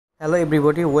Hello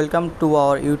everybody, welcome to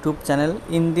our YouTube channel.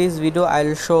 In this video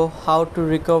I'll show how to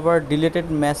recover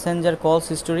deleted messenger calls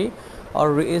history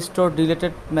or restore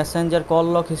deleted messenger call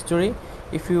log history.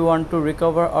 If you want to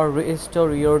recover or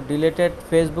restore your deleted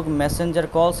Facebook messenger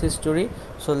calls history,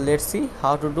 so let's see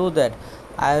how to do that.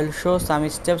 I'll show some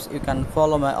steps. You can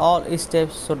follow my all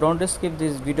steps, so don't skip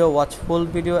this video, watch full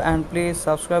video and please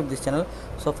subscribe this channel.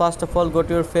 So first of all, go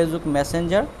to your Facebook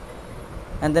messenger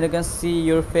and then you can see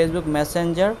your Facebook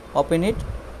messenger, open it,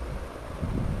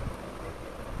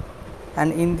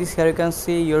 and in this here you can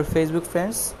see your Facebook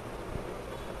friends,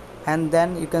 and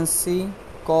then you can see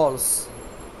calls,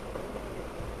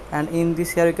 and in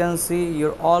this here you can see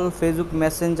your all Facebook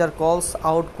messenger calls,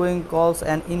 outgoing calls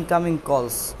and incoming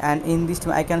calls. And in this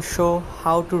time I can show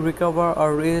how to recover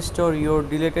or restore your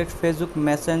deleted Facebook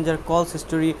messenger calls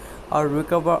history or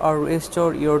recover or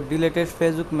restore your deleted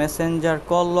Facebook messenger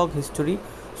call log history.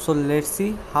 So let's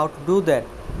see how to do that.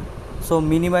 So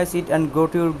minimize it and go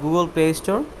to your Google Play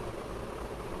Store.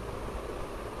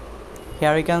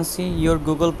 Here you can see your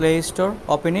Google Play Store,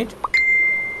 open it,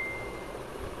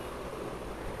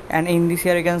 and in this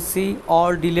here you can see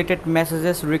all deleted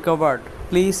messages recovered.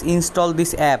 Please install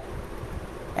this app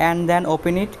and then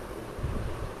open it.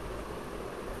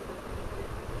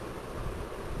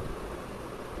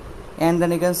 And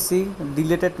then you can see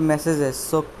deleted messages,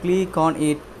 so click on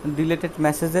it, deleted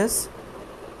messages.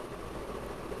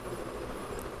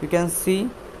 You can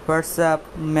see WhatsApp,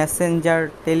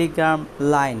 Messenger, Telegram,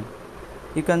 Line.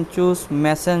 You can choose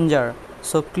Messenger,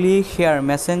 so click here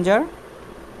Messenger,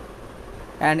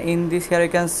 and in this here you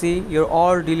can see your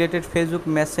all deleted Facebook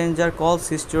Messenger calls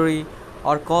history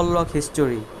or call log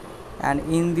history. And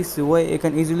in this way you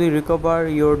can easily recover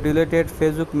your deleted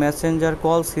Facebook Messenger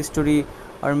calls history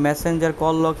or messenger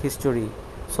call log history.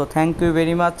 So thank you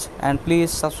very much and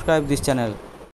please subscribe this channel.